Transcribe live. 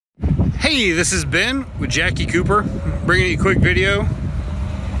Hey, this is Ben with Jackie Cooper, bringing you a quick video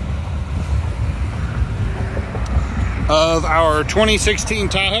of our 2016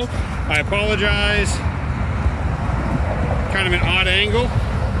 Tahoe. I apologize, kind of an odd angle,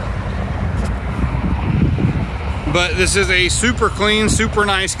 but this is a super clean, super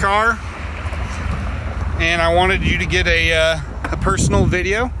nice car, and I wanted you to get a personal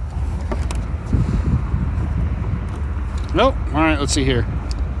video. Nope. All right, let's see here.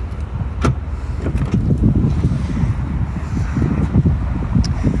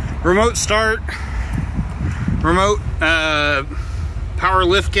 Remote start, remote power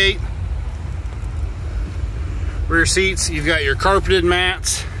lift gate, rear seats. You've got your carpeted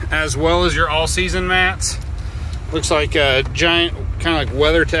mats as well as your all-season mats. Looks like a giant kind of like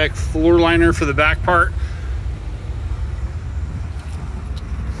WeatherTech floor liner for the back part.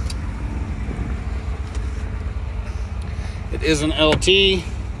 It is an LT.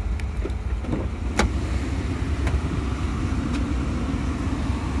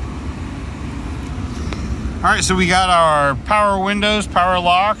 All right, so we got our power windows, power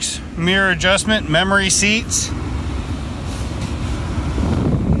locks, mirror adjustment, memory seats.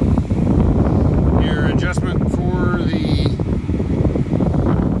 Your adjustment for the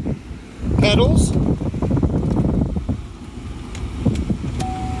pedals.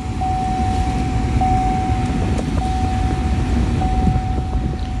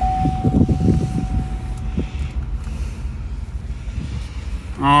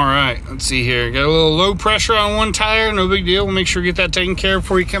 All right, let's see here. Got a little low pressure on one tire, no big deal. We'll make sure you get that taken care of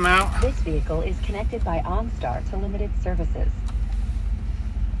before you come out. This vehicle is connected by OnStar to limited services.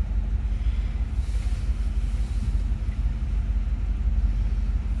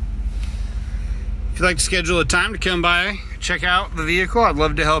 If you'd like to schedule a time to come by, check out the vehicle, I'd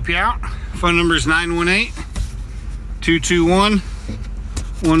love to help you out. Phone number is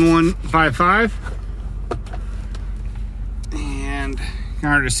 918-221-1155. And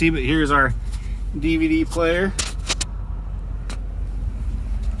hard to see, but here's our DVD player.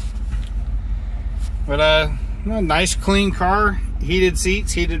 But nice clean car, heated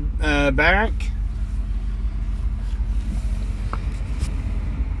seats, heated back.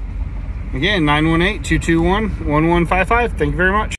 Again, 918-221-1155. Thank you very much.